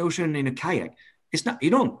cross an ocean in a kayak? It's not, you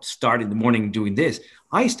don't start in the morning doing this.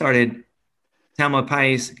 I started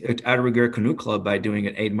Tamalpais at Outrigger Canoe Club by doing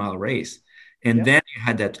an 8 mile race. And Yep. then you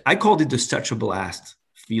had that, I called it the such a blast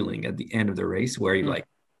feeling at the end of the race where you're Mm, like,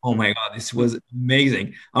 oh my God, this mm. was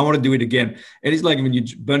amazing. I want to do it again. And it's like when you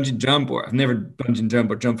bungee jump, or I've never bungee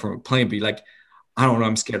jump or jump from a plane, but you're like, I don't know,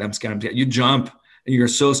 I'm scared, I'm scared, I'm scared. You jump and you're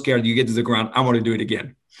so scared, you get to the ground, I want to do it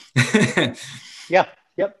again. Yeah.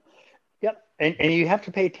 Yep. Yep. And you have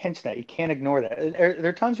to pay attention to that. You can't ignore that. There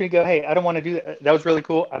are times when you go, hey, I don't want to do that. That was really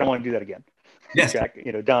cool. I don't want to do that again. Yes. Jack,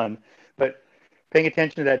 done. But paying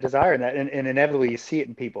attention to that desire, and inevitably you see it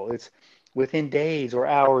in people. It's within days or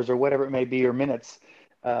hours or whatever it may be, or minutes.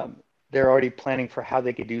 Um, they're already planning for how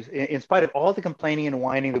they could do, in spite of all the complaining and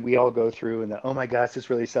whining that we all go through, and the, oh my gosh, this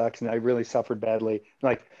really sucks, and I really suffered badly.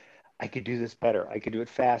 Like, I could do this better. I could do it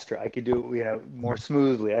faster. I could do it, more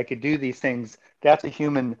smoothly. I could do these things. That's a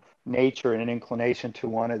human nature and an inclination to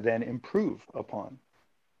want to then improve upon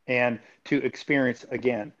and to experience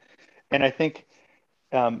again. And I think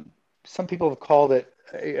um, some people have called it,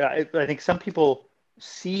 I think some people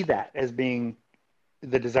see that as being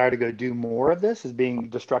the desire to go do more of this as being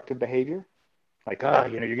destructive behavior. Like, you're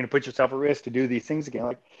going to put yourself at risk to do these things again.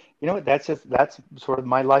 Like, you know what? That's sort of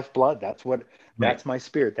my lifeblood. Right. That's my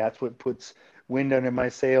spirit. That's what puts wind under my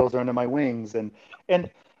sails or under my wings. And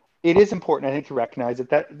it is important, I think, to recognize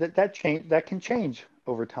that can change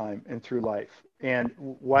over time and through life. And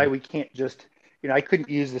why we can't just, I couldn't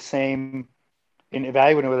use the same in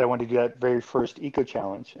evaluating whether I wanted to do that very first eco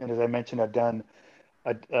challenge. And as I mentioned, I've done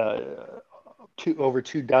over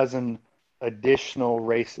 2 dozen additional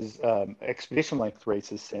races, expedition length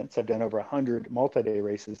races since. I've done over 100 multi-day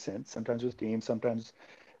races since, sometimes with teams, sometimes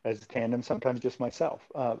as a tandem, sometimes just myself.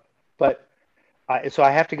 So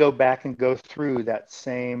I have to go back and go through that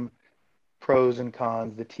same pros and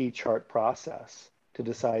cons, the T chart process to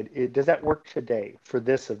decide, does that work today for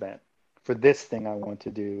this event? for this thing I want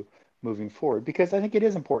to do moving forward. Because I think it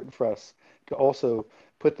is important for us to also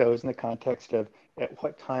put those in the context of at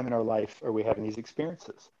what time in our life are we having these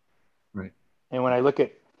experiences. Right. And when I look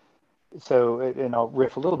at, and I'll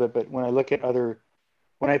riff a little bit, but when I look at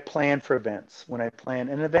when I plan for events, when I plan,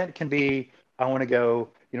 an event can be, I want to go,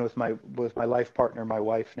 with my life partner, my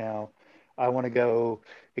wife now, I want to go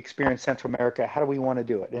experience Central America. How do we want to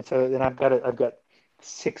do it? And so then I've got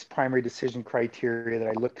 6 primary decision criteria that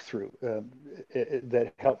I look through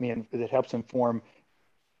that helps inform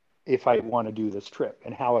if I want to do this trip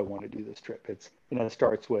and how I want to do this trip. It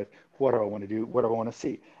starts with, what do I want to do? What do I want to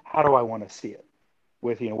see? How do I want to see it?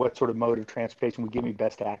 With what sort of mode of transportation would give me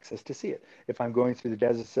best access to see it. If I'm going through the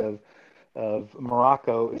deserts of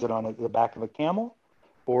Morocco, is it on the back of a camel,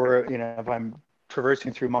 or if I'm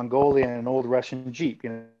traversing through Mongolia in an old Russian Jeep,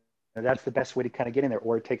 that's the best way to kind of get in there,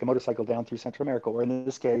 or take a motorcycle down through Central America. Or in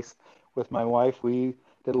this case, with my wife, we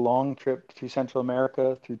did a long trip through Central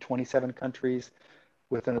America through 27 countries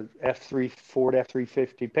with an Ford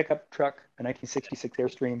F-350 pickup truck, a 1966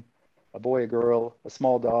 Airstream, a boy, a girl, a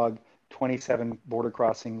small dog, 27 border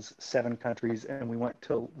crossings, 7 countries, and we went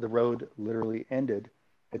till the road literally ended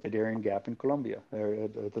at the Darien Gap in Colombia, or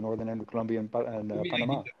at the northern end of Colombia and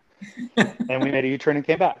Panama. And we made a U-turn and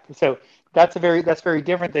came back. So that's very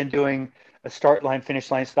different than doing a start line,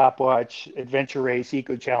 finish line, stopwatch, adventure race,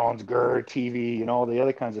 eco challenge, GER, TV, and all the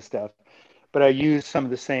other kinds of stuff. But I used some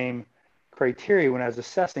of the same criteria when I was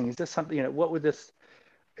assessing. Is this something?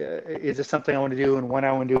 Is this something I want to do, and when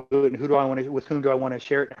I want to do it, and with whom do I want to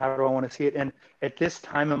share it, and how do I want to see it, and at this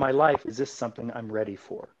time in my life, is this something I'm ready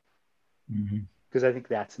for? Because I think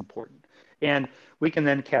that's important. And we can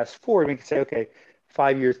then cast forward. We can say, okay,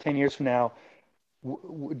 5 years, 10 years from now,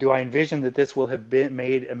 do I envision that this will have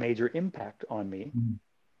made a major impact on me?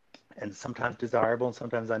 And sometimes desirable and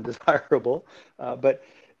sometimes undesirable,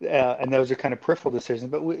 and those are kind of peripheral decisions.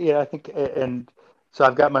 But I think, and so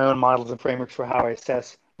I've got my own models and frameworks for how I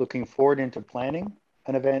assess looking forward into planning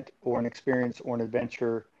an event or an experience or an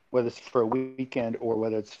adventure, whether it's for a weekend or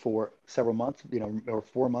whether it's for several months, or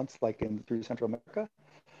 4 months, like through Central America.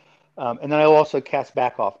 And then I'll also cast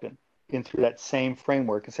back often in through that same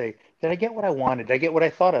framework and say, did I get what I wanted? Did I get what I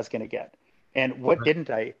thought I was going to get? And what didn't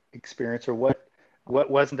I experience, or what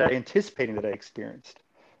wasn't I anticipating that I experienced?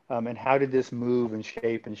 And how did this move and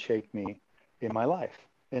shape me in my life?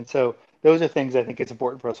 And so those are things I think it's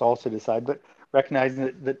important for us also to decide, but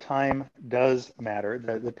recognizing that time does matter,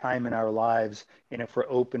 the time in our lives, and if we're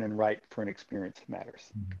open and right for an experience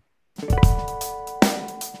matters.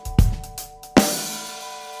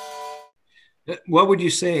 What would you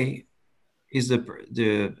say is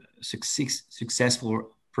the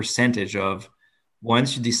successful percentage of,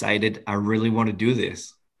 once you decided, I really want to do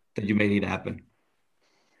this, that you made it happen?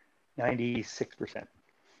 96%.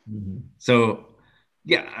 So,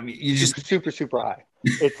 yeah, I mean, you just super high.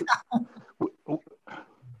 It's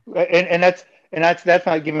and that's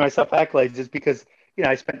not giving myself accolades. It's because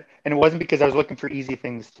I spent, and it wasn't because I was looking for easy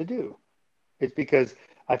things to do. It's because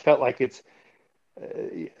I felt like it's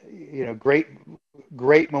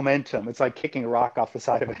great momentum. It's like kicking a rock off the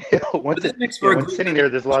side of a hill. Once sitting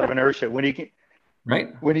there's a lot of inertia. When you can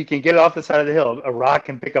get it off the side of the hill, a rock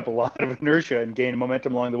can pick up a lot of inertia and gain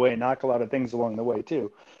momentum along the way and knock a lot of things along the way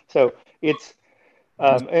too. So it's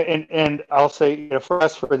and I'll say, for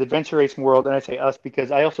us, for the adventure racing world, and I say us because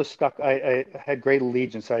I also I had great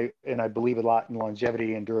allegiance. I believe a lot in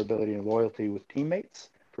longevity and durability and loyalty with teammates,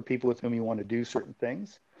 for people with whom you want to do certain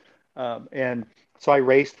things. And so I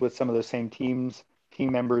raced with some of those same team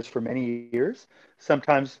members for many years.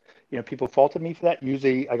 Sometimes, people faulted me for that.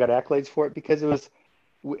 Usually I got accolades for it because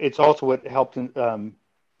it's also what helped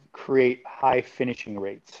create high finishing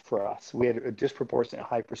rates for us. We had a disproportionate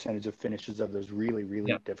high percentage of finishes of those really,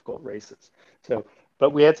 really difficult races. So, but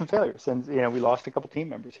we had some failures, and we lost a couple team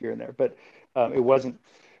members here and there. But it wasn't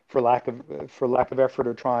for lack of effort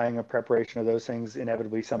or trying or preparation of those things.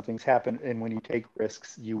 Inevitably, some things happen, and when you take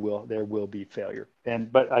risks, there will be failure.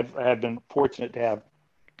 But I've been fortunate to have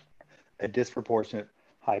a disproportionate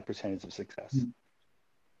high percentage of success.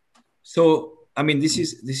 So, I mean, this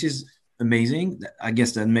is amazing. I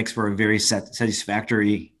guess that makes for a very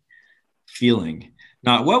satisfactory feeling.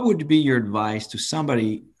 Now, what would be your advice to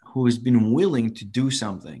somebody who has been willing to do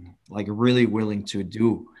something, like really willing to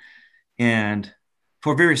do, and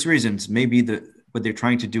for various reasons, maybe what they're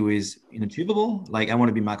trying to do is inachievable? Like, I want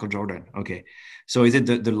to be Michael Jordan. Okay, so is it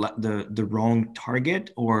the wrong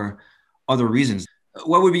target, or other reasons?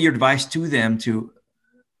 What would be your advice to them to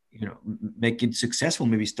make it successful?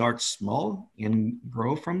 Maybe start small and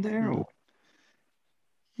grow from there? Or?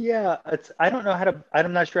 Yeah,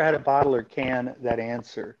 I'm not sure how to bottle or can that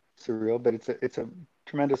answer. surreal, but it's a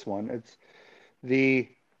tremendous one. It's the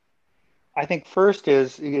I think first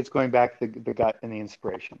is it's going back to the gut and the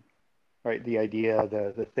inspiration, right? The idea,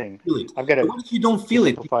 the thing. Feel it. I've got But to, what if you don't to feel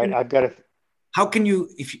it? simplify it. I've got to How can you,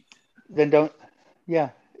 if you, then don't. Yeah,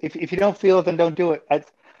 if you don't feel it, then don't do it.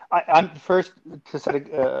 I'm first to set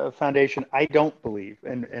a foundation. I don't believe,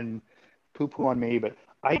 and poo-poo on me, but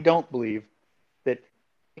I don't believe that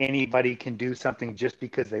anybody can do something just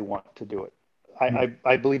because they want to do it.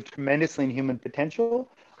 I believe tremendously in human potential.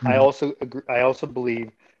 Mhm. I also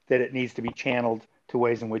believe that it needs to be channeled to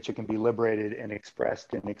ways in which it can be liberated and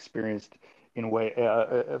expressed and experienced in way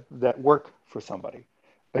that work for somebody.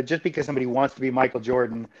 But just because somebody wants to be Michael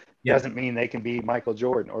Jordan Yeah. doesn't mean they can be Michael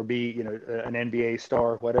Jordan or be, an NBA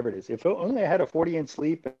star, whatever it is. If only I had a 40-inch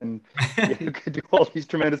sleep and could do all these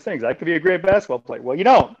tremendous things, I could be a great basketball player. Well, you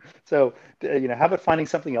don't. So, how about finding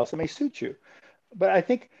something else that may suit you? But I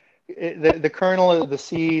think the kernel, the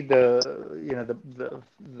seed, the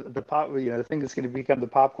pop, the thing that's going to become the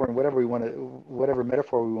popcorn, whatever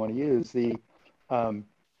metaphor we want to use, um,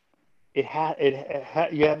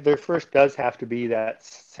 there first does have to be that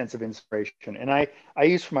sense of inspiration. And I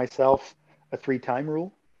use for myself a 3-time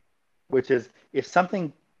rule, which is if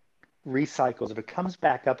something recycles, if it comes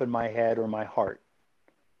back up in my head or my heart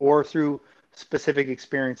or through specific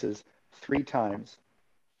experiences 3 times,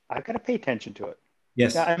 I've got to pay attention to it. Now,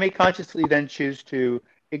 Yes. I may consciously then choose to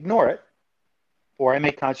ignore it, or I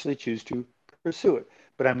may consciously choose to pursue it,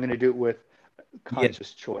 but I'm going to do it with Yeah.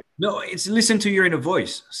 conscious choice. No, it's listen to your inner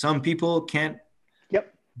voice. Some people can't,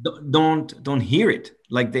 Yep. don't hear it.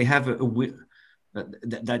 Like they have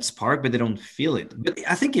that spark, but they don't feel it. But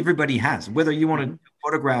I think everybody has, whether you want Mm-hmm. to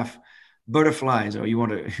photograph butterflies or you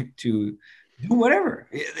want to, to do whatever.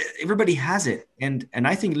 Everybody has it. And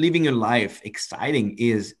I think living your life exciting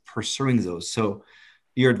is pursuing those. So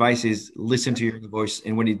your advice is listen to your inner voice.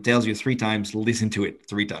 And when it tells you 3 times, listen to it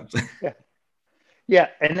 3 times. Yeah. Yeah,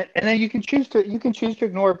 and then you can choose to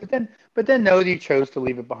ignore it, but then know that you chose to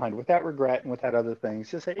leave it behind without regret and without other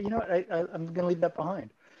things. Just say, you know what, I'm going to leave that behind.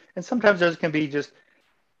 And sometimes those can be just,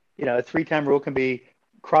 a 3-time rule can be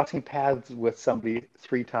crossing paths with somebody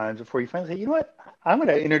 3 times before you finally say, you know what, I'm going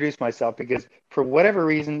to introduce myself because for whatever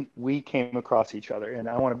reason we came across each other and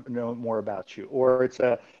I want to know more about you. Or it's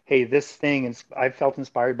hey, this thing, and I felt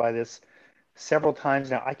inspired by this several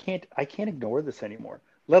times now. I can't ignore this anymore,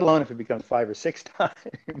 let alone if it becomes 5 or 6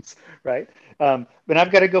 times, right? But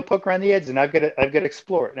I've got to go poke around the edges and I've got to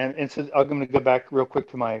explore it. And so I'm going to go back real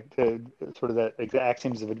quick to sort of the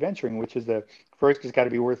axioms of adventuring, which is the first has got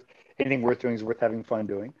to be anything worth doing is worth having fun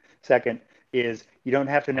doing. Second is you don't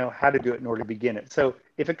have to know how to do it in order to begin it. So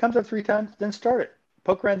if it comes up 3 times, then start it.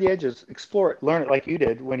 Poke around the edges, explore it, learn it like you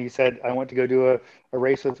did when you said, I want to go do a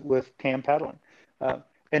race with Cam paddling.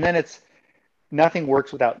 And then it's nothing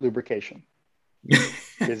works without lubrication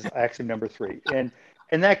is axiom number 3. And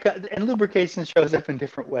lubrication shows up in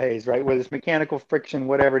different ways, right? Whether it's mechanical friction,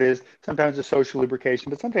 whatever it is, sometimes it's social lubrication,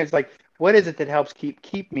 but sometimes like, what is it that helps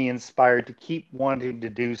keep me inspired to keep wanting to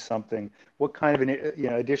do something? What kind of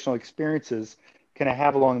additional experiences can I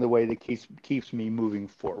have along the way that keeps me moving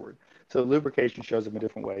forward? So lubrication shows up in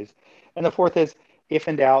different ways. And the fourth is, if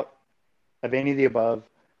in doubt of any of the above,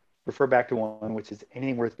 refer back to one, which is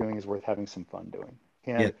anything worth doing is worth having some fun doing.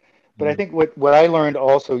 Yeah. But I think what I learned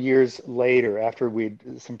also years later, after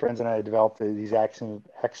some friends and I had developed these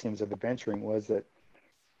axioms of adventuring, was that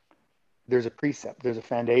there's a precept, there's a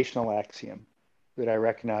foundational axiom that I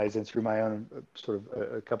recognize, and through my own sort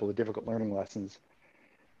of a couple of difficult learning lessons,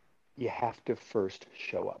 you have to first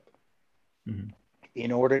show up. Mm-hmm.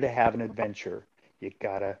 In order to have an adventure, you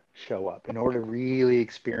gotta show up. In order to really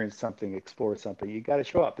experience something, explore something, you gotta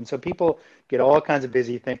show up. And so people get all kinds of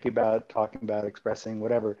busy thinking about, talking about, expressing,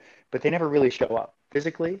 whatever, but they never really show up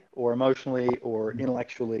physically or emotionally or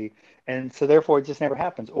intellectually. And so therefore it just never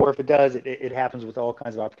happens. Or if it does, it happens with all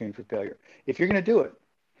kinds of opportunity for failure. If you're gonna do it,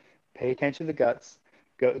 pay attention to the guts,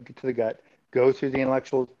 go to the gut, go through the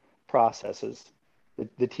intellectual processes,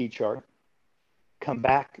 the T chart, come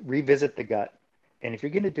back, revisit the gut. And if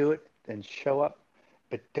you're gonna do it, then show up,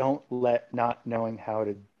 but don't let not knowing how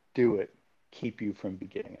to do it keep you from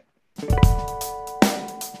beginning it.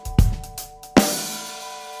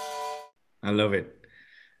 I love it.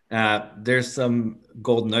 There's some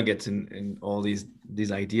gold nuggets in all these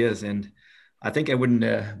ideas, and I think I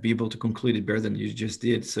wouldn't be able to conclude it better than you just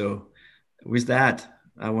did. So, with that,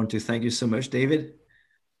 I want to thank you so much, David.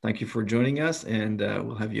 Thank you for joining us, and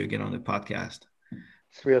we'll have you again on the podcast.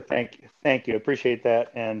 Surreal, thank you, appreciate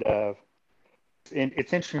that. And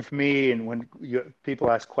it's interesting for me, and when people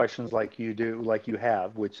ask questions like you do, like you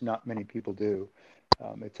have, which not many people do,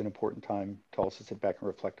 it's an important time to also sit back and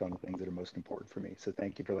reflect on the things that are most important for me. So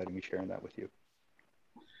thank you for letting me share that with you.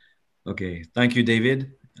 Okay. Thank you,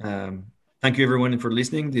 David. Thank you, everyone, for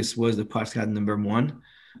listening. This was the podcast number 1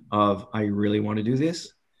 of I Really Want to Do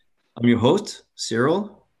This. I'm your host,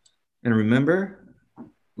 Cyril. And remember,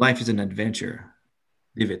 life is an adventure.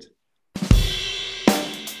 Live it.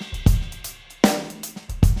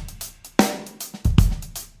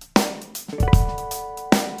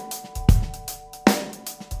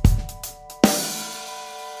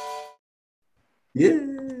 Yeah.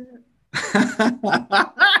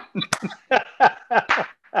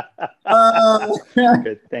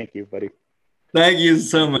 Good. Thank you, buddy. Thank you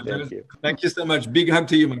so much. Thank you. Thank you so much. Big hug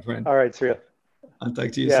to you, my friend. All right, Cyril. I'll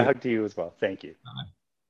talk to you Yeah, soon. hug to you as well. Thank you. Bye.